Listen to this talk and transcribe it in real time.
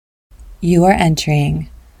You are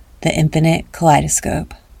entering the infinite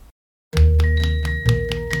kaleidoscope.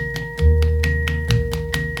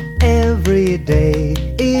 Every day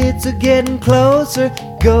it's a getting closer,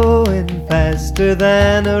 going faster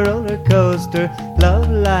than a roller coaster. Love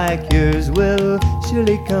like yours will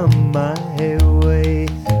surely come my way.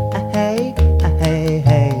 Hey, hey,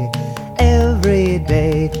 hey. Every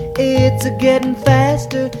day it's a getting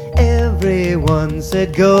faster. Everyone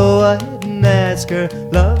said go ahead and ask her.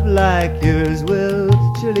 Love like yours will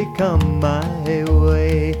surely come my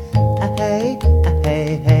way. Hey,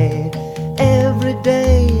 hey, hey. Every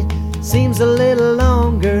day seems a little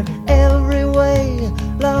longer. Every way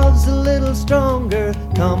love's a little stronger.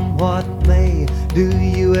 Come what may, do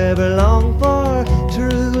you ever long for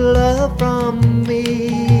true love from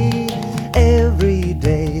me? Every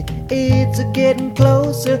day it's a getting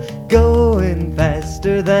closer, going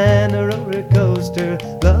faster than a roller coaster.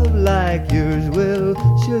 Love like yours will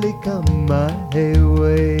surely come my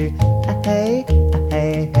way. Hey,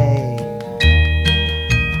 hey, hey.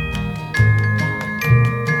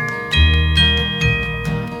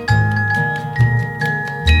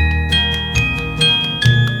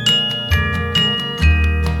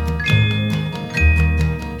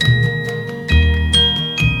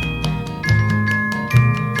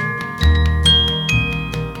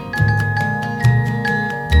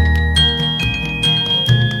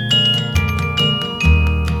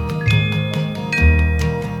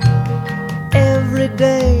 Every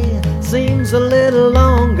day seems a little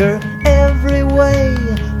longer. Every way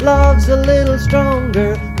love's a little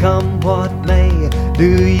stronger. Come what may,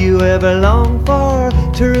 do you ever long for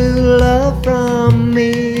true love from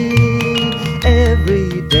me?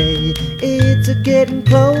 Every day it's a getting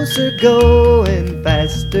closer, going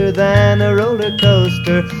faster than a roller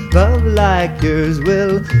coaster. Love like yours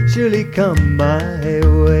will surely come my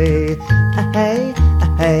way. Hey,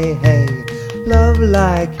 hey, hey. Love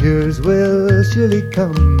like yours will surely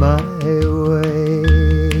come my way.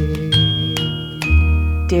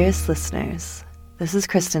 Dearest listeners, this is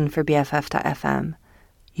Kristen for BFF.fm.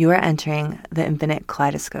 You are entering the infinite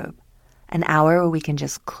kaleidoscope, an hour where we can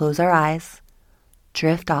just close our eyes,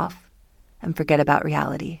 drift off, and forget about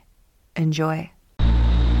reality. Enjoy.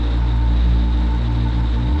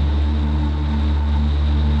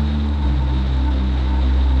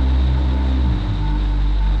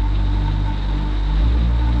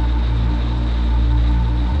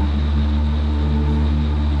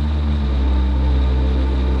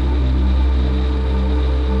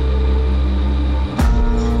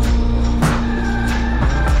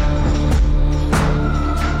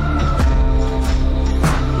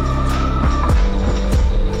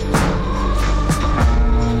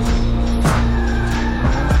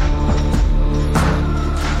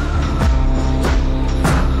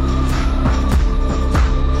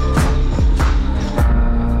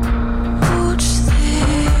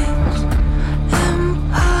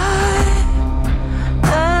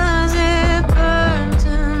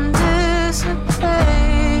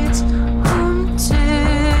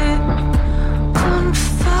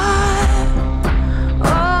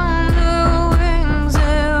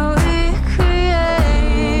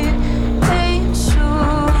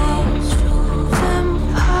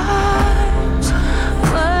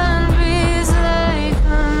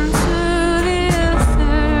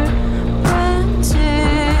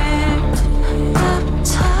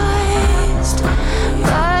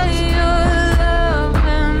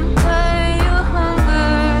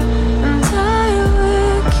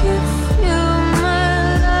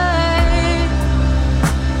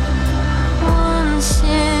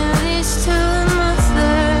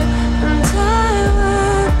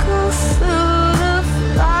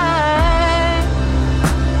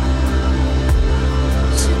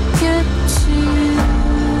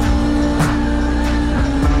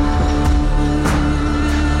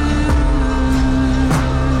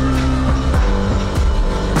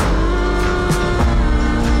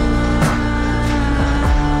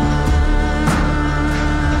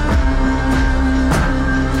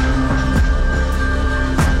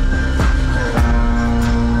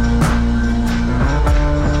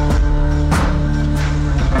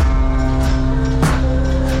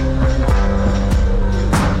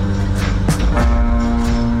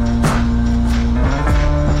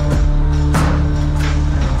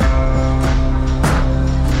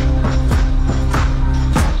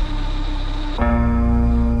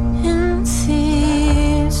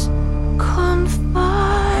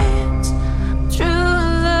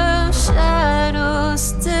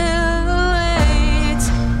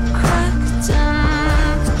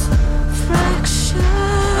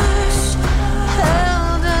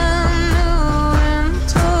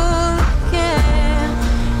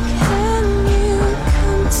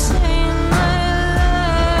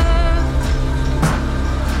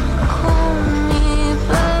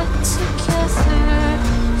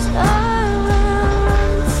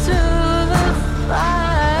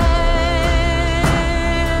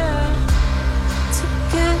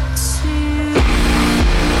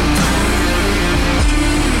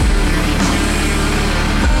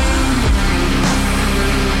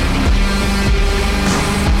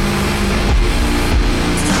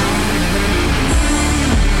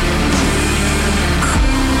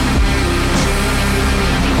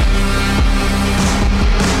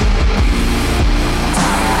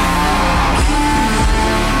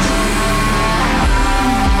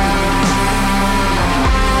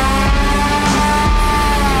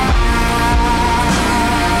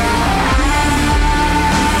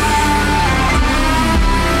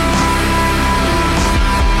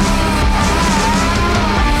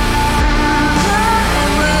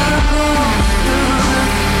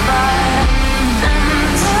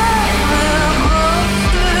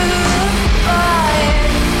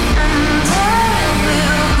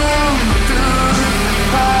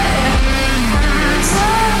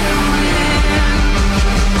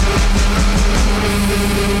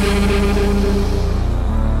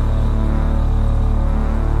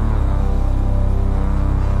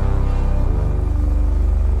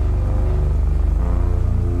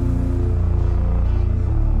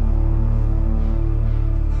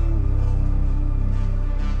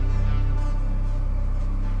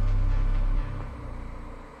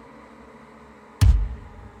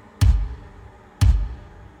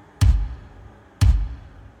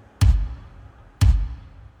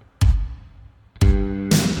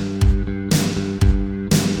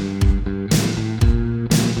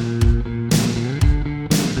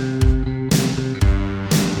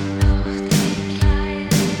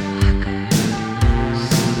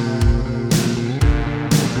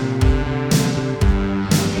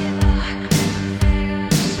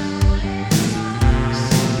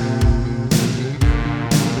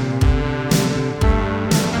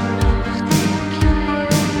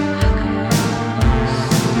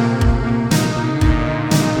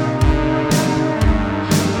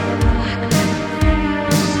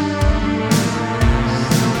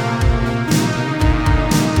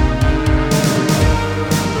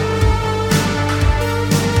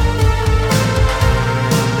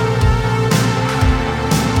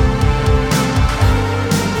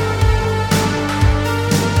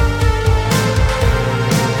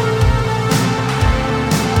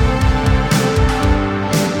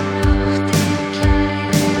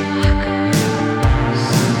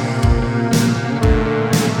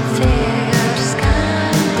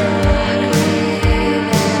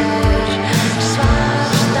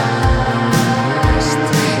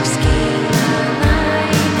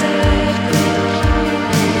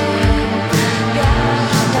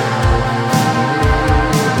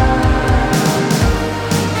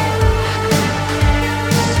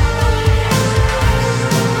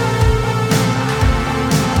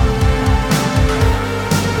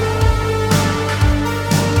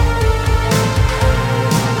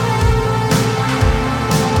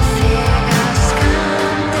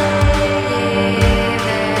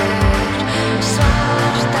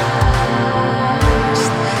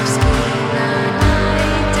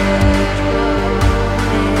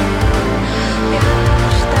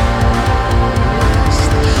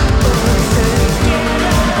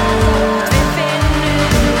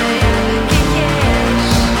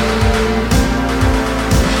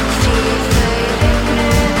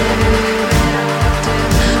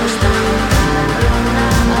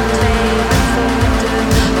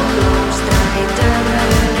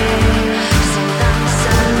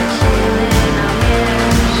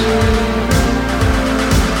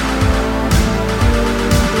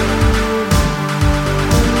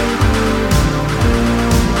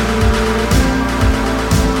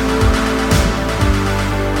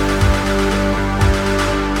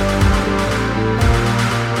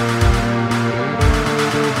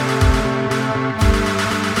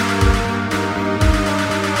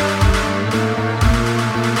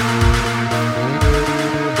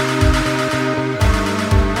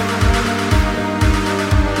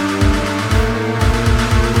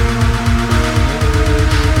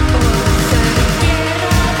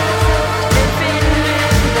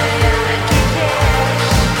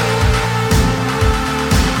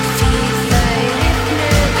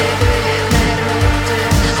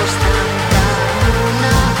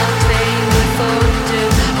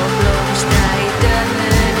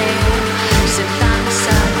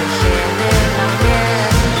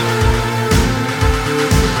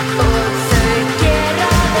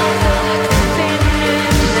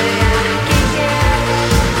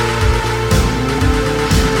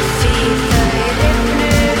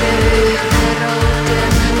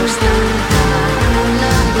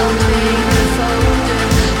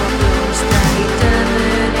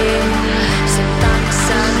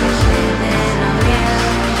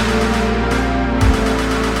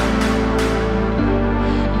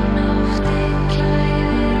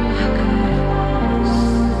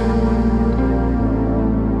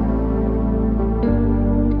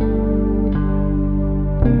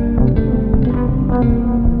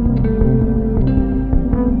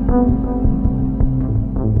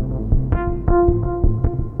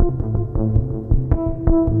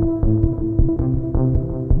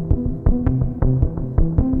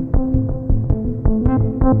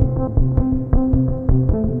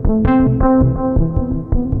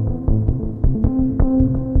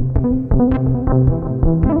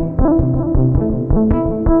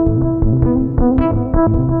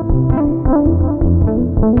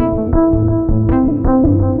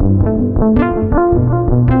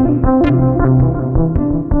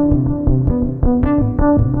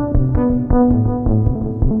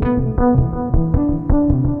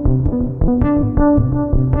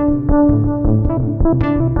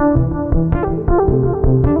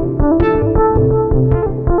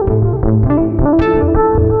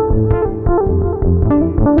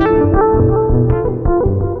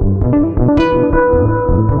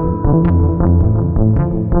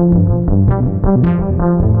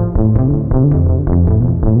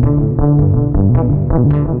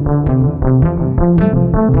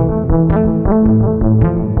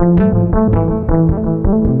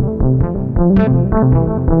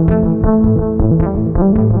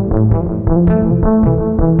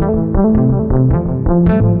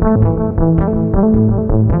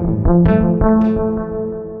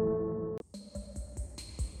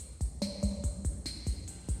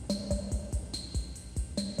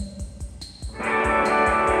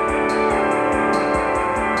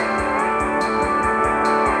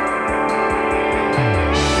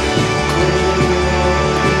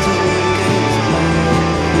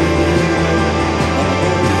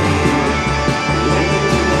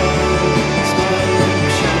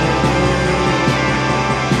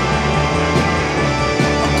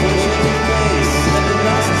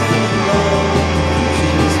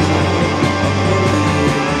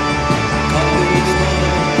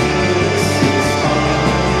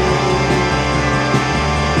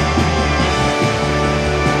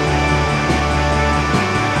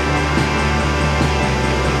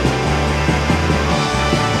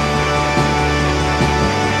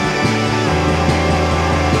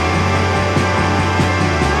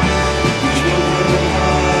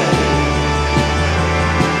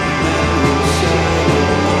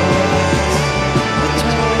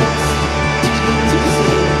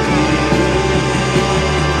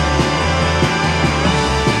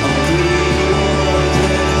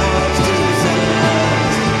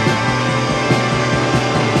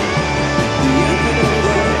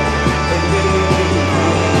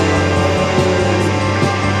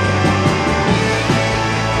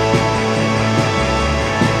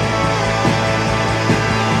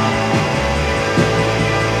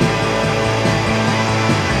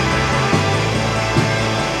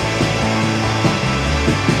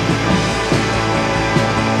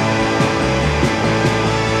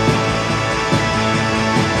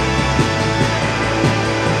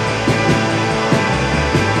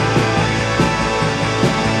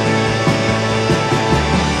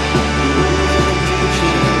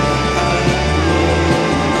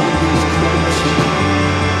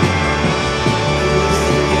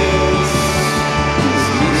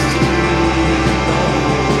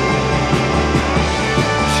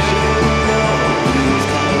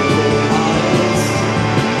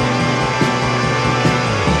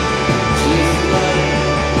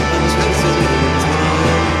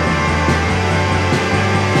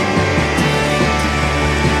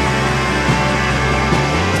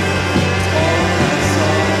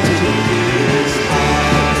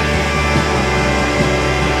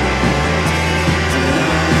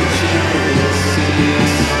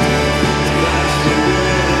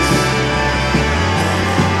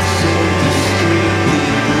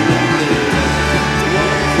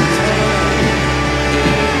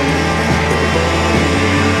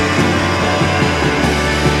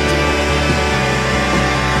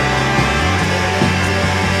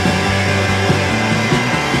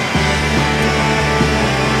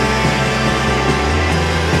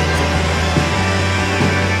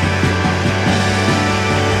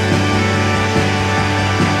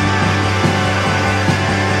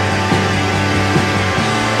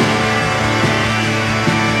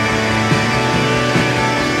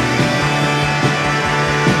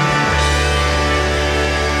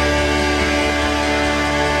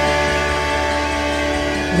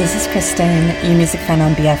 This is Kristen, your music friend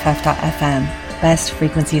on BFF.fm, best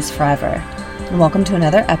frequencies forever, and welcome to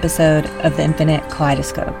another episode of the Infinite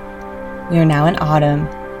Kaleidoscope. We are now in autumn,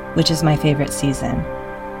 which is my favorite season,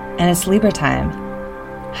 and it's Libra time.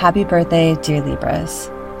 Happy birthday, dear Libras.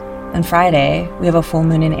 On Friday, we have a full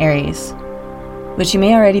moon in Aries, which you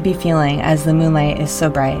may already be feeling as the moonlight is so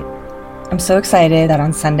bright. I'm so excited that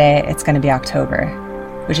on Sunday it's going to be October,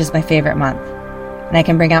 which is my favorite month, and I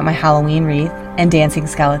can bring out my Halloween wreath and dancing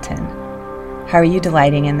skeleton. How are you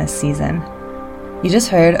delighting in this season? You just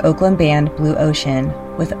heard Oakland band Blue Ocean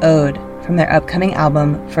with Ode from their upcoming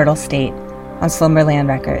album Fertile State on Slumberland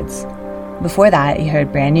Records. Before that, you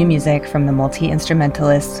heard brand new music from the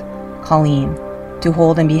multi-instrumentalist Colleen, To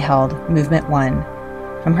Hold and Be Held, Movement 1,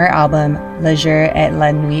 from her album Le Jour et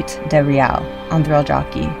la Nuit de Rial on Thrill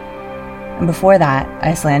Jockey. And before that,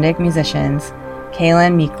 Icelandic musicians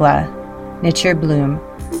Kaelan Mikla, Nature Bloom,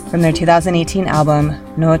 from their 2018 album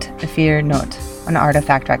Not Fyr Not on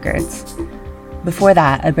Artifact Records. Before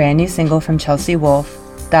that, a brand new single from Chelsea Wolfe,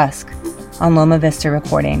 Dusk, on Loma Vista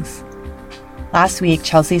Recordings. Last week,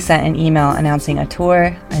 Chelsea sent an email announcing a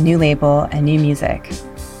tour, a new label, and new music.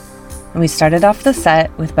 And we started off the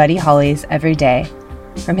set with Buddy Holly's Every Day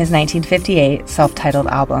from his 1958 self-titled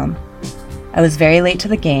album. I was very late to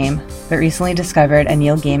the game, but recently discovered a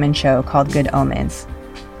Neil Gaiman show called Good Omens,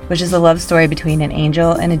 which is a love story between an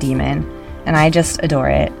angel and a demon, and I just adore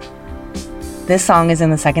it. This song is in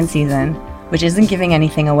the second season, which isn't giving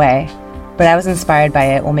anything away, but I was inspired by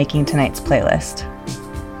it while making tonight's playlist.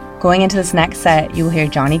 Going into this next set, you will hear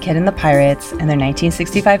Johnny Kidd and the Pirates and their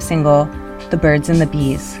 1965 single, The Birds and the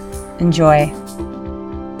Bees. Enjoy.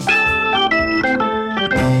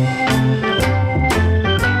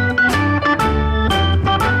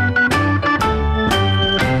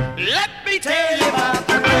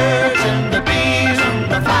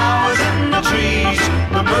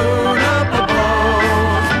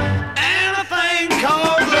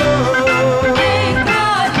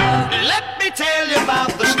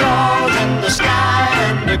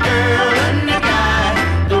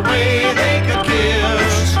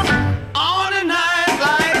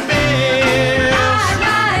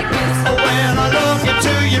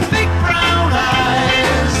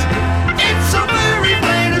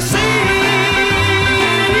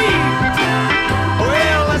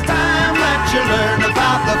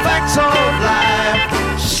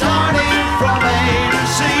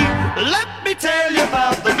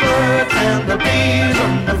 And the bees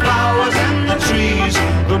and the flowers and the trees,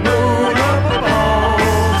 the moon up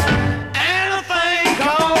above, and a thing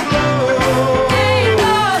called love.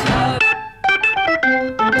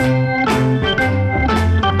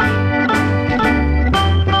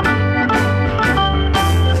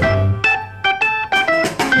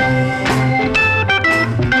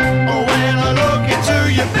 When I look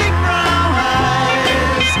into your big brown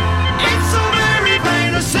eyes, it's so very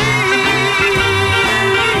plain to see.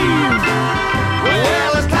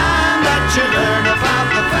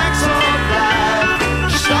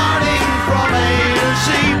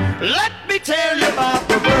 Tell you about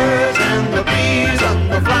the birds and the bees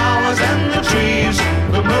and the flowers and the trees,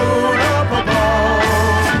 the moon up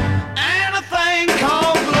above, and a thing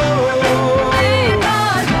called love.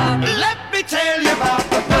 Let me tell you about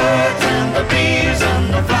the birds and the bees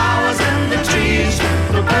and the flowers and the trees,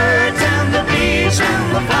 the birds and the bees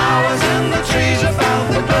and the flowers and the trees, about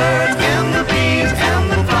the birds and the bees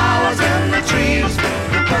and the flowers and the trees,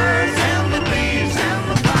 the birds and the bees and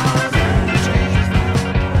the flowers and the trees.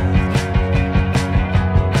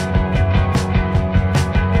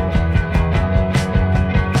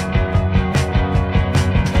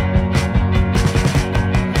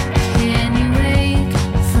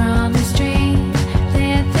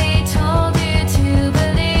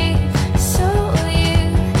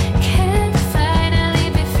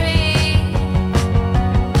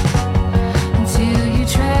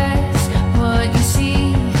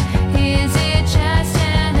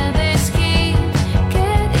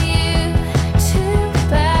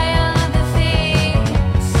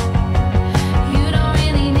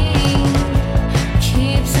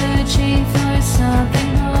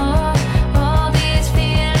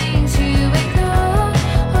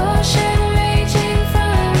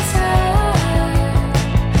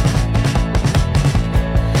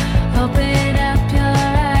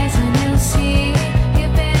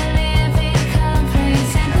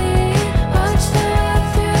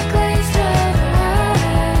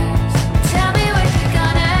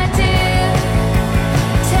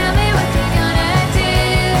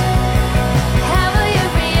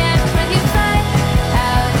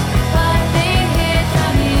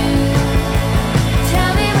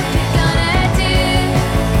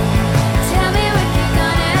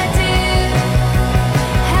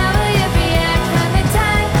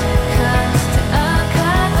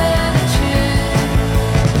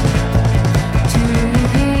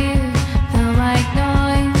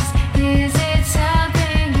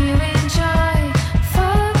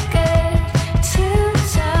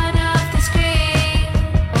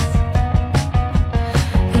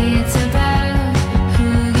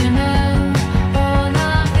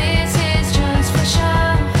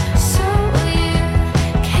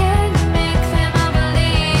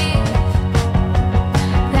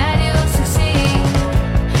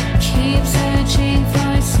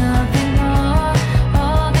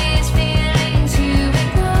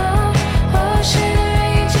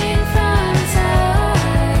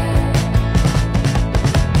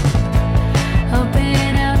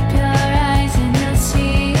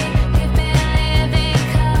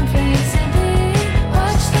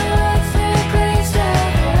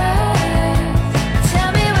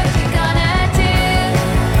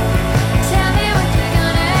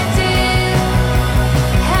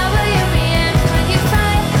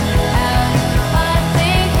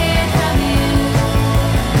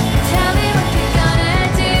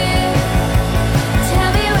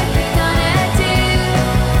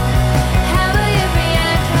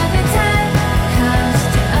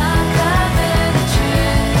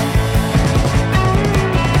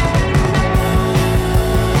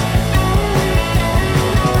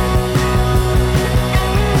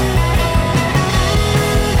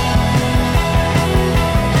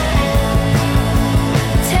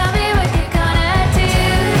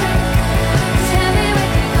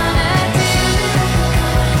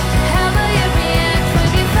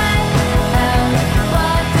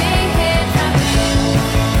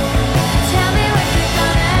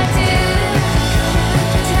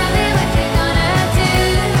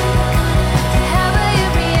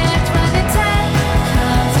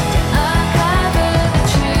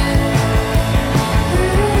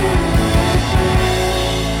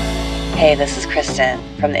 Hey, this is Kristen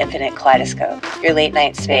from the Infinite Kaleidoscope, your late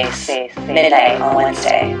night space, midnight on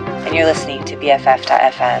Wednesday, and you're listening to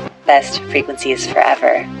BFF.FM, best frequencies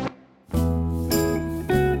forever.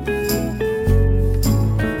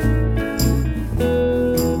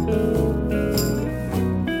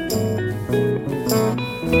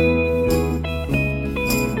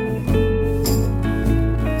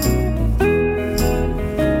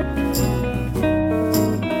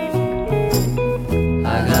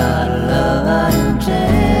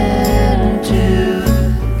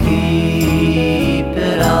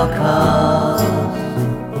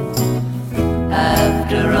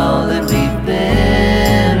 After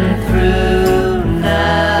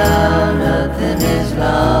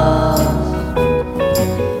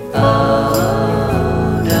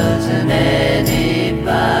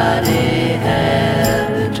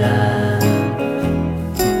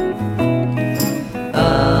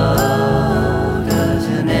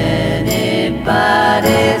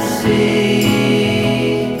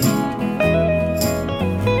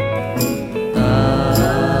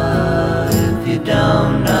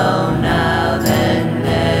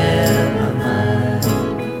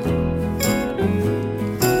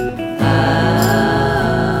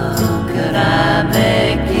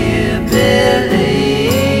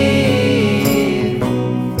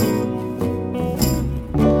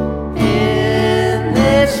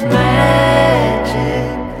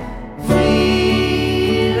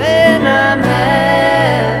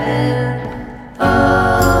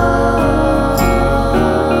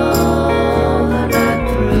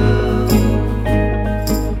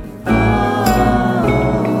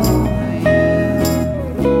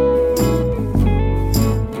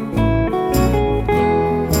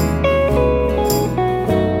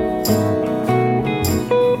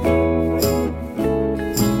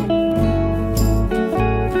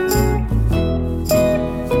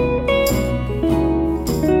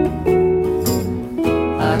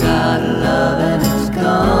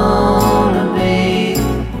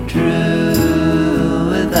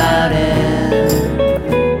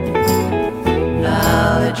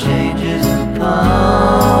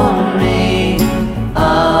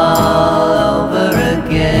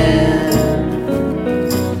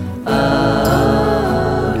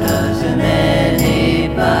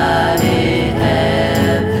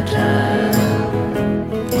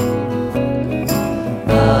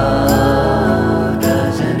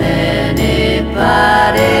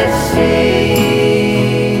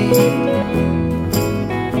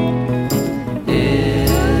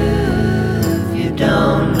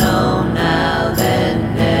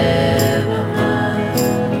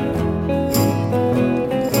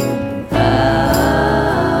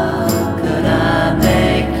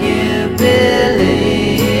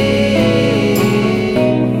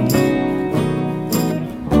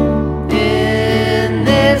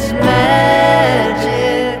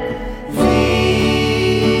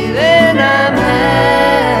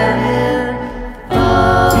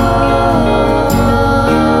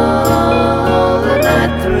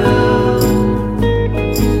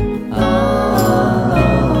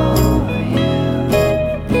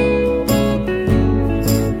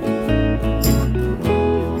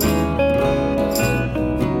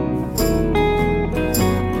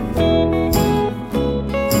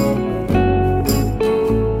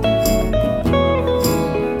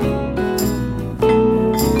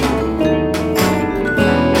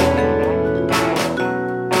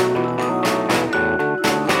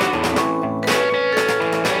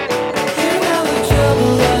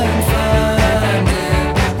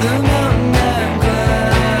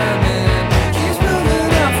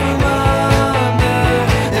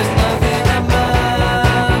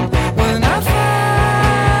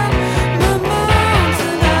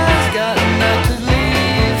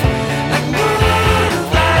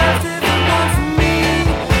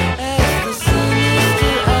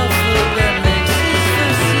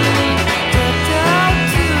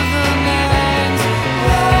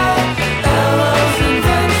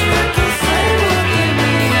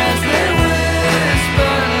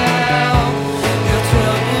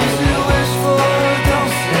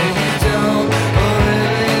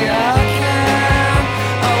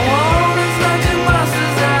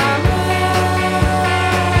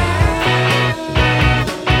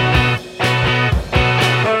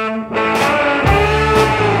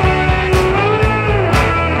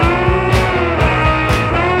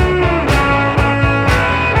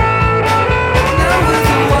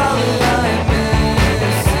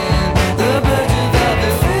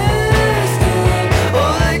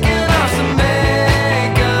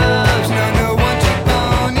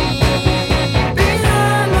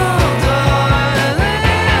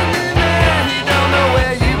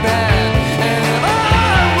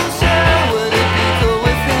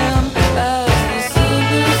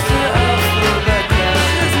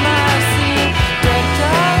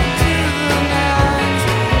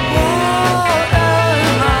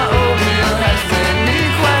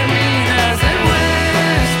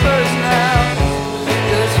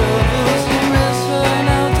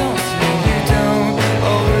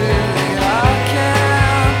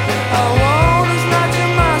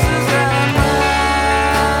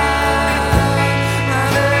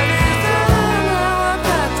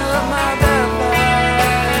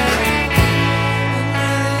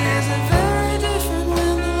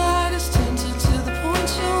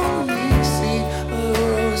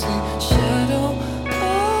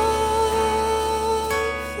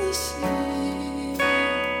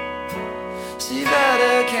see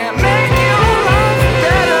better, can't make your life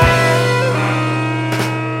better.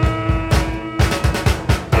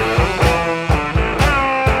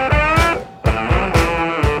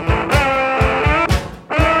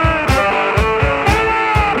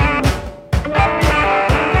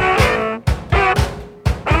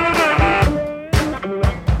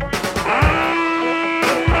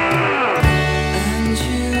 And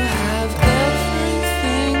you have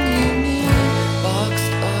everything you need,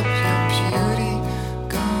 boxed up your beauty,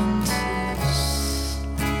 gone to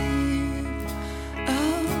sleep.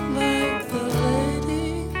 Out like the lady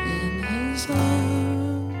in his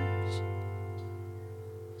arms.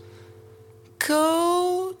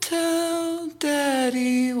 Go tell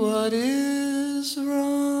daddy what is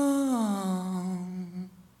wrong.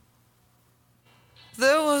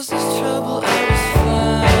 There was this trouble I was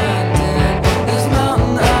finding, this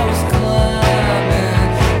mountain I was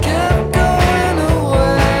climbing, kept going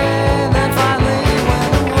away, then finally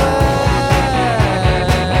went away.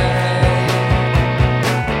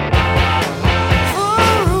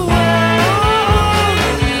 Far away, all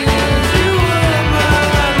the years you were my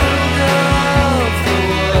little girl of the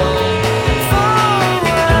world. Far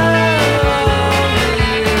away, all the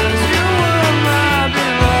years you were my beloved trouble. Far away, all the years you were my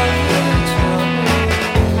little girl of the world.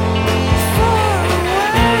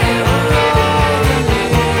 Far away, all the years you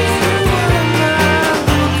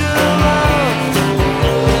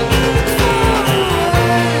were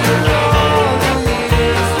my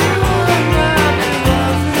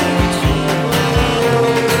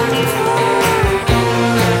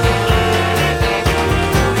beloved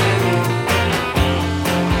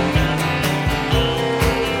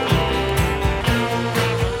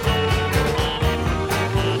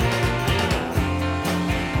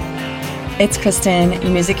It's Kristen,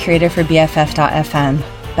 your music curator for BFF.fm,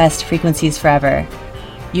 Best Frequencies Forever.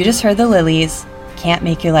 You just heard the Lilies, Can't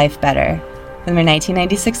Make Your Life Better, from their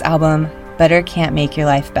 1996 album, Better Can't Make Your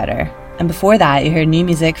Life Better. And before that, you heard new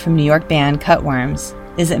music from New York band Cutworms,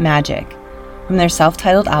 Is It Magic, from their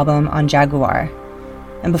self-titled album on Jaguar.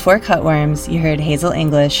 And before Cutworms, you heard Hazel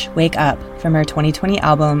English, Wake Up, from her 2020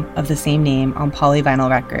 album of the same name on Polyvinyl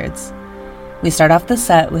Records. We start off the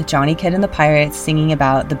set with Johnny Kidd and the Pirates singing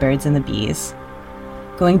about the birds and the bees.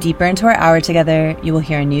 Going deeper into our hour together, you will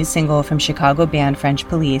hear a new single from Chicago band French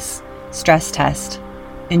Police, Stress Test.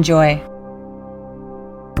 Enjoy.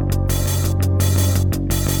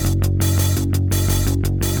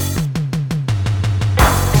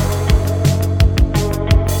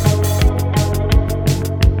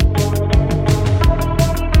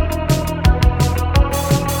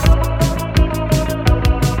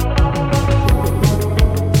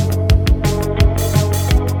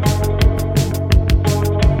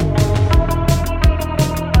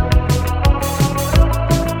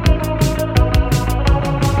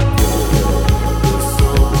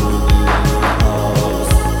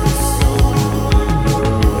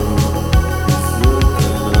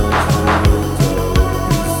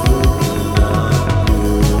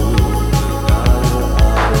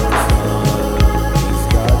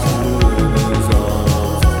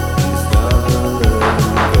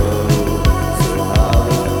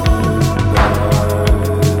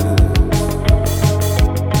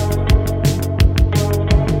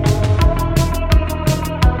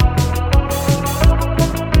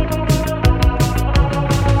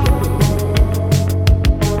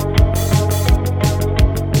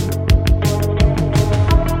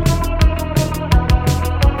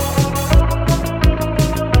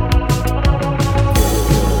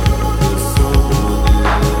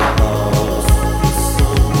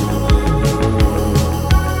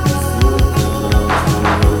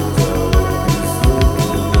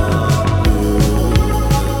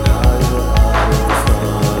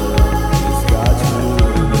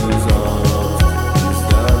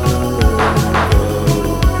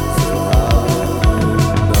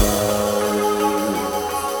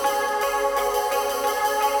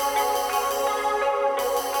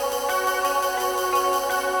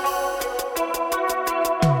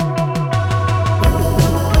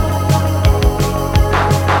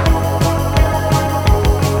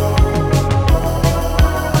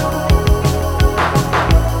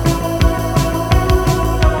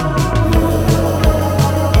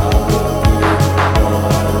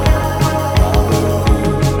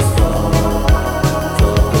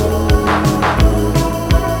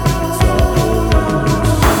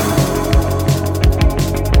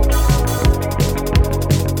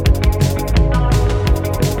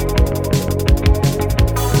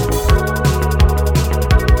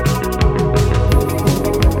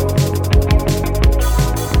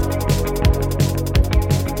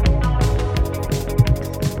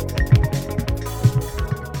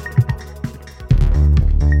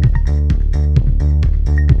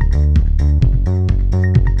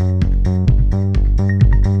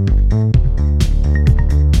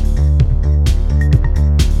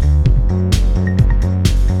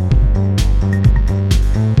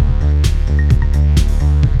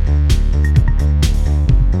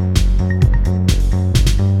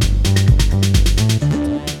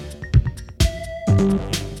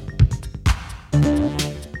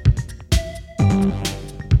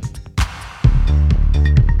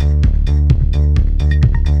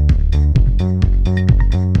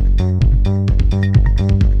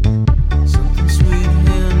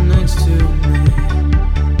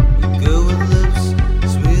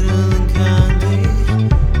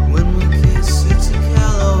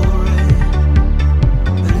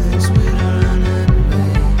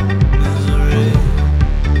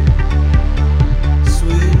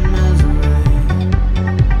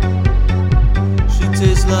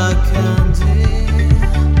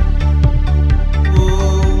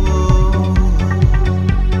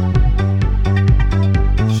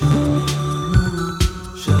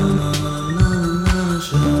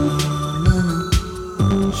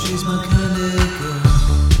 She's my candy girl.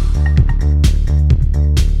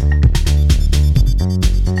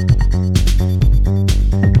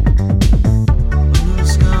 Under a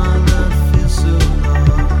sky that feels so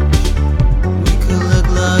large, we collect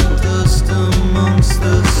like dust amongst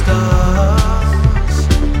the stars.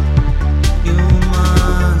 You're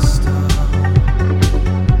my star.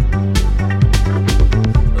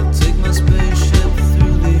 I'll take my spaceship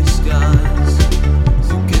through these skies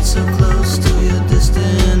to get so close to your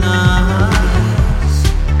distant eyes.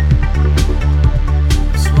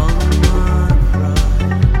 Swallow my pride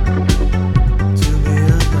to the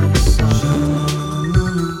other side.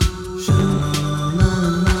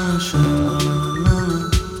 Sha-la-la-la, sha-la-la-la.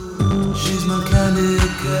 She's my candy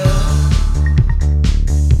girl.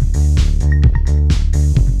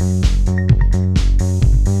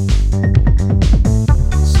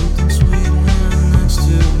 Something sweet here next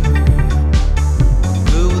to me.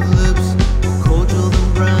 Girl with lips cordial than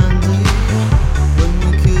brandy. When we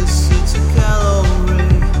kiss, it's a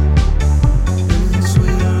calorie. Anything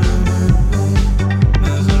sweeter than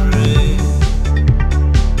misery.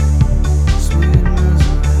 Sweet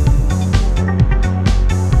misery.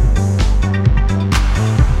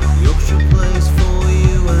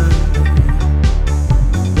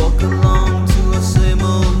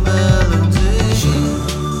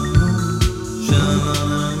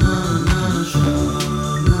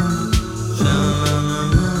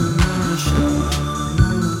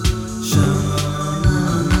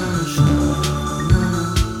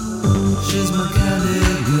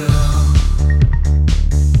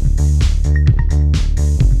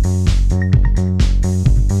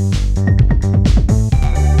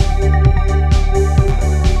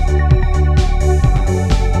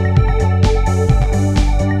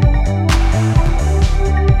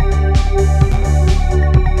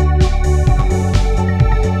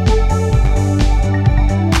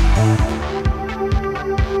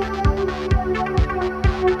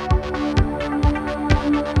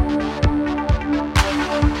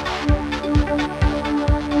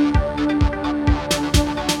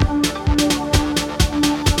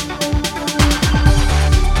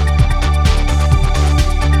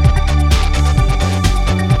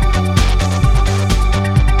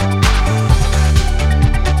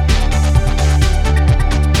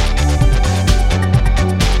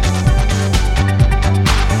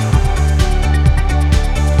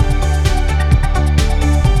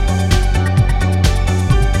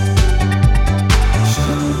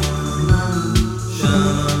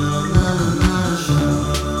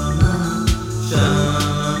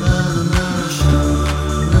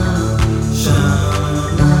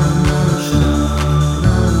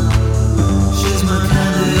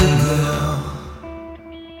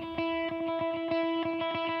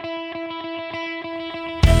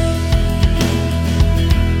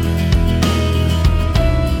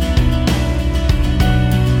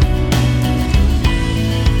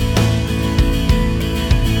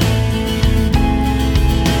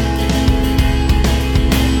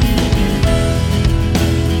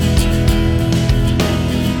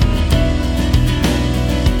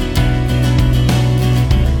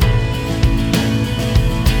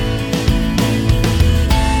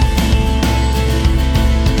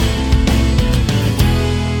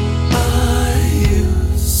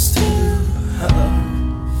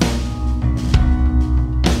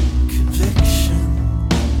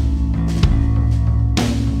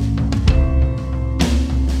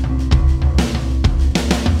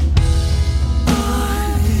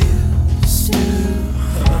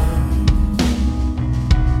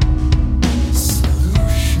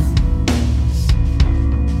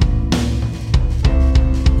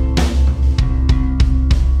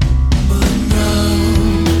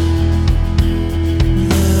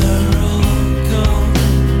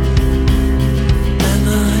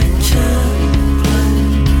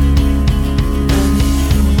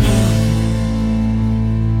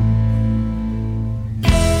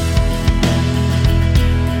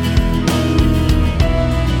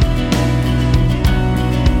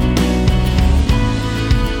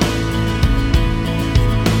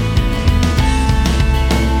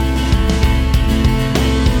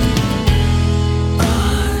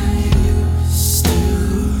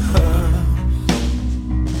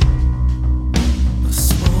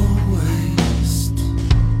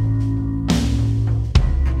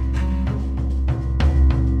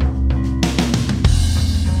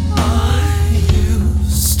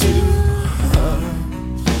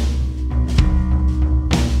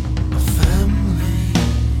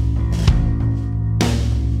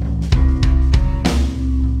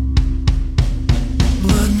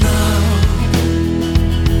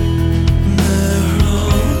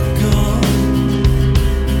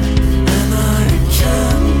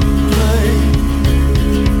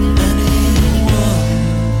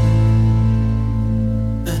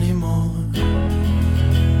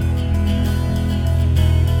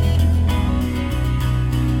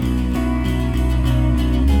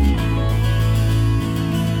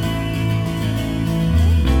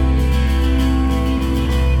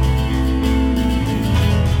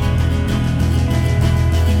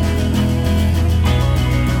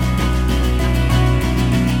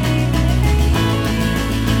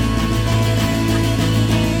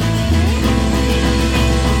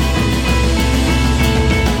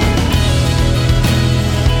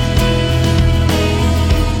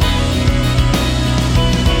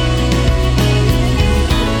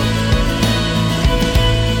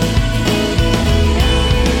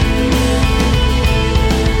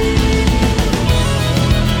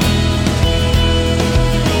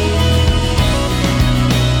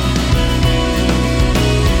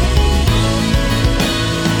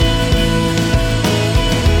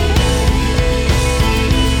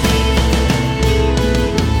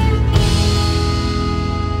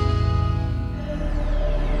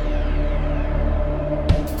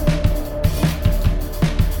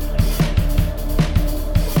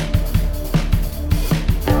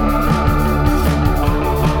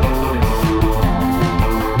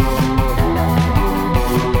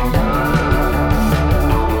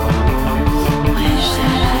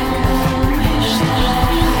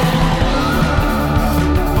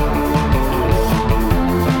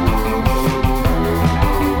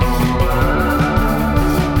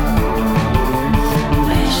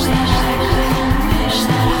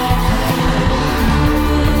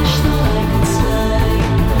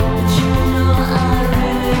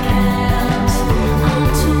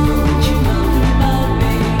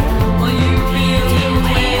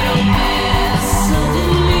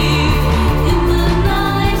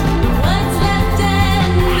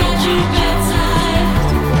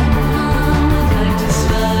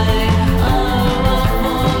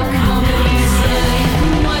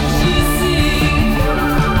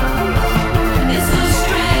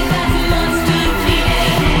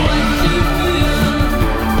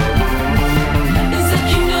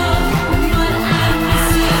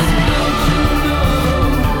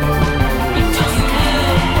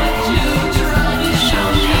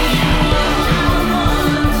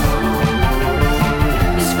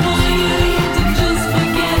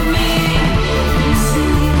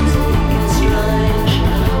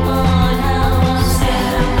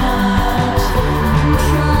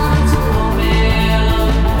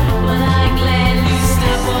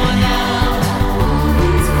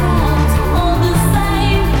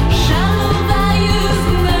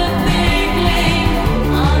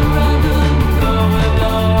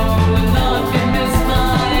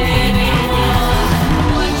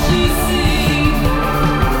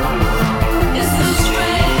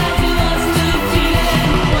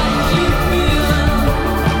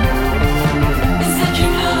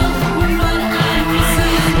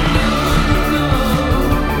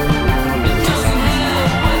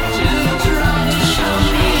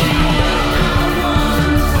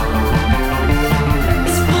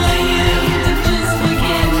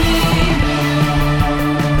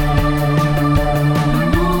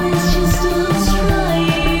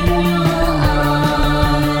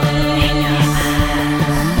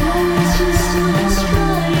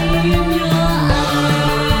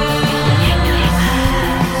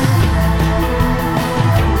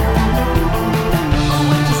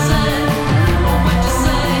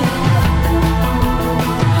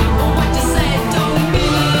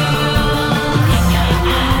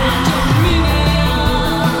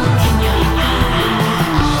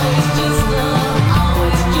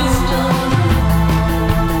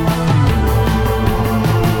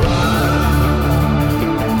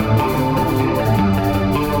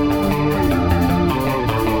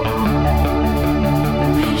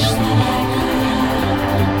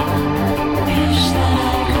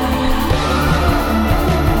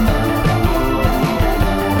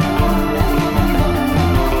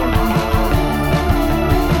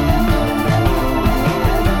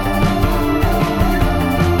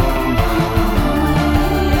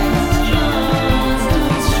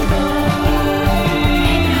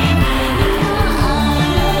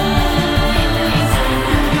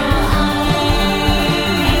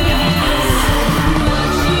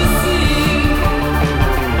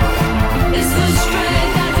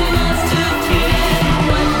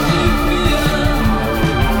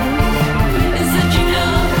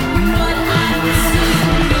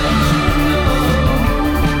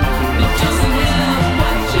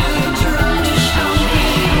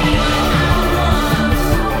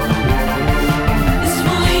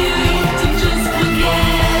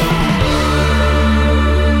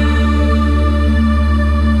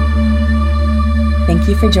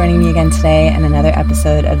 you for joining me again today in another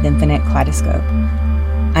episode of the Infinite Kaleidoscope.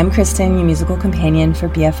 I'm Kristen, your musical companion for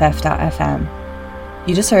BFF.fm.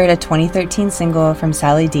 You just heard a 2013 single from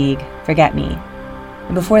Sally Deeg, Forget Me.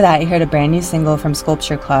 And before that, you heard a brand new single from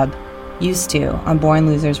Sculpture Club, Used To, on Born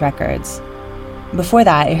Losers Records. Before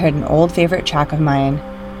that, I heard an old favorite track of mine,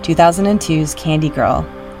 2002's Candy Girl,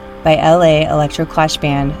 by LA electro-clash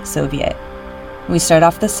band Soviet. We start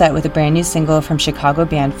off the set with a brand new single from Chicago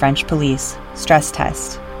band French Police, Stress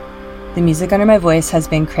Test. The music under my voice has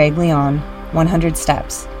been Craig Leon, 100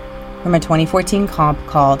 Steps, from a 2014 comp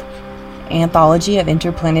called Anthology of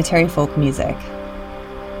Interplanetary Folk Music.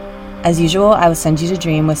 As usual, I will send you to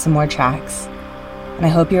dream with some more tracks, and I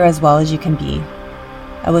hope you're as well as you can be.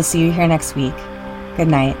 I will see you here next week. Good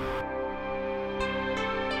night.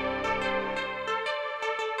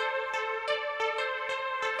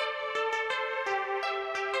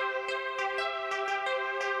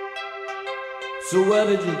 So where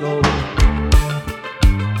did you go?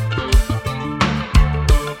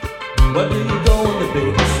 Where did you go in the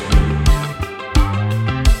big street?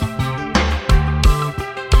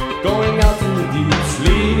 Going out in the deep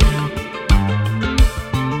sleep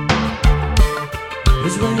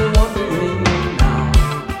is when you're wondering now.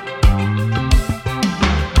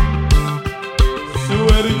 So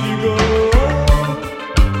where did you go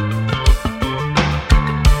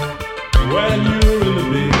when you were in the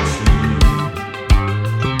big sleep?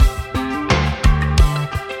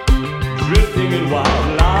 Drifting in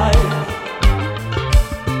wildlife,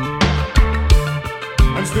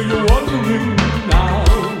 and still you're wondering now.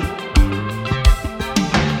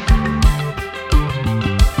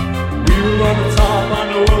 We were on the top and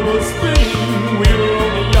the world was spinning. We were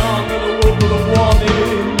only young and the world full of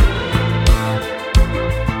warning.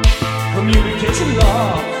 Communication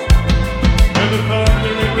lost, and the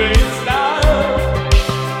thundering rain style.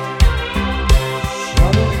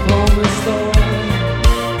 Shudder from the storm.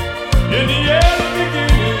 In the early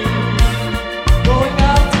beginning, going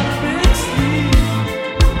out to the big sleep,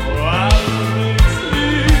 out to the big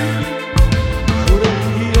sleep. Could have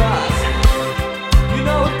been years, you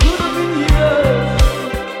know it could have been years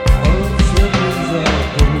of seconds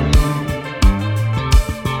ago.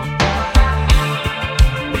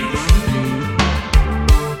 Big sleep.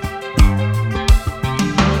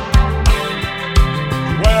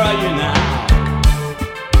 Where are you now?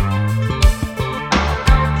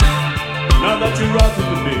 Now that you're out in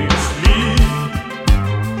the big sleep,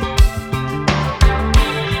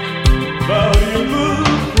 but you move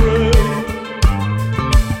afraid.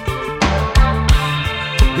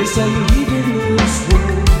 They say you're leaving this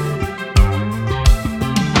world.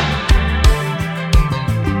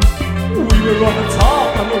 We were on the top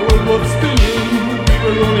and the world was spinning. We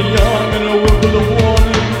were only young and the world full of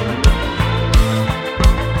warning.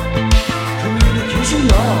 Communication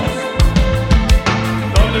lost.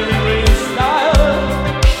 Thundering rain style.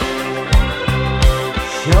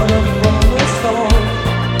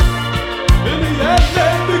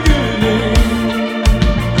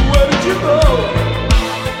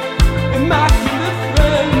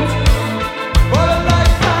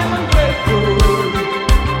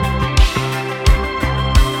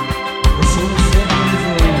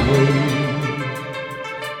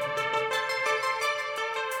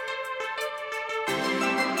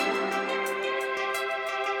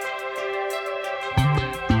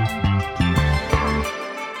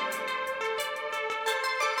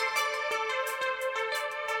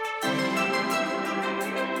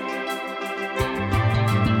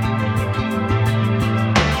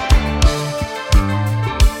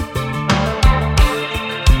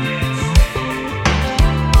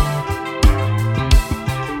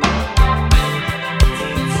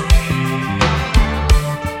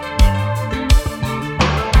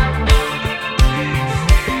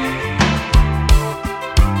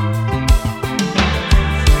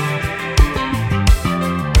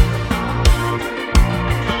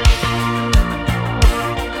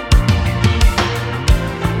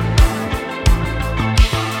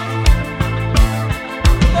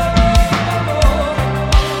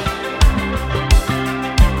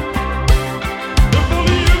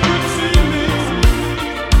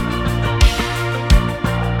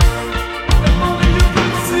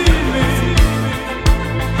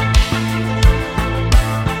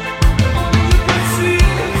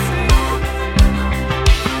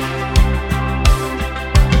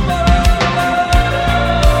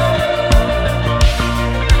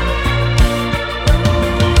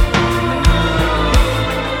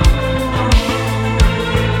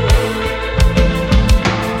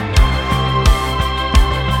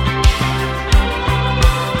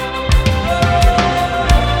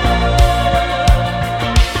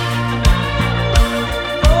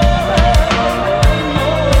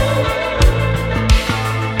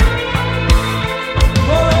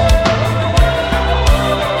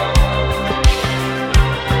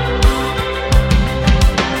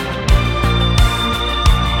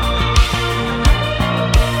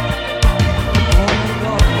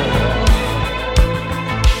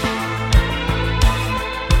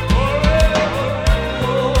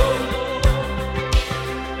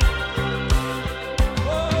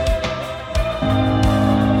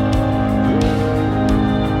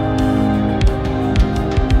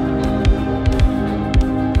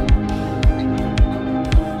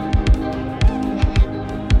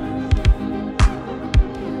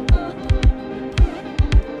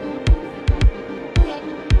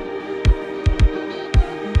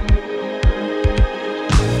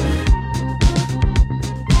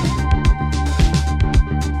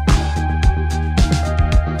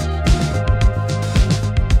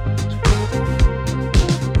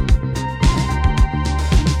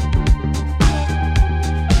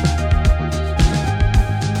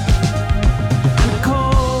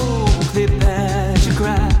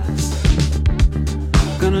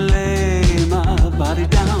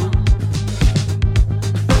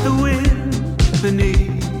 company.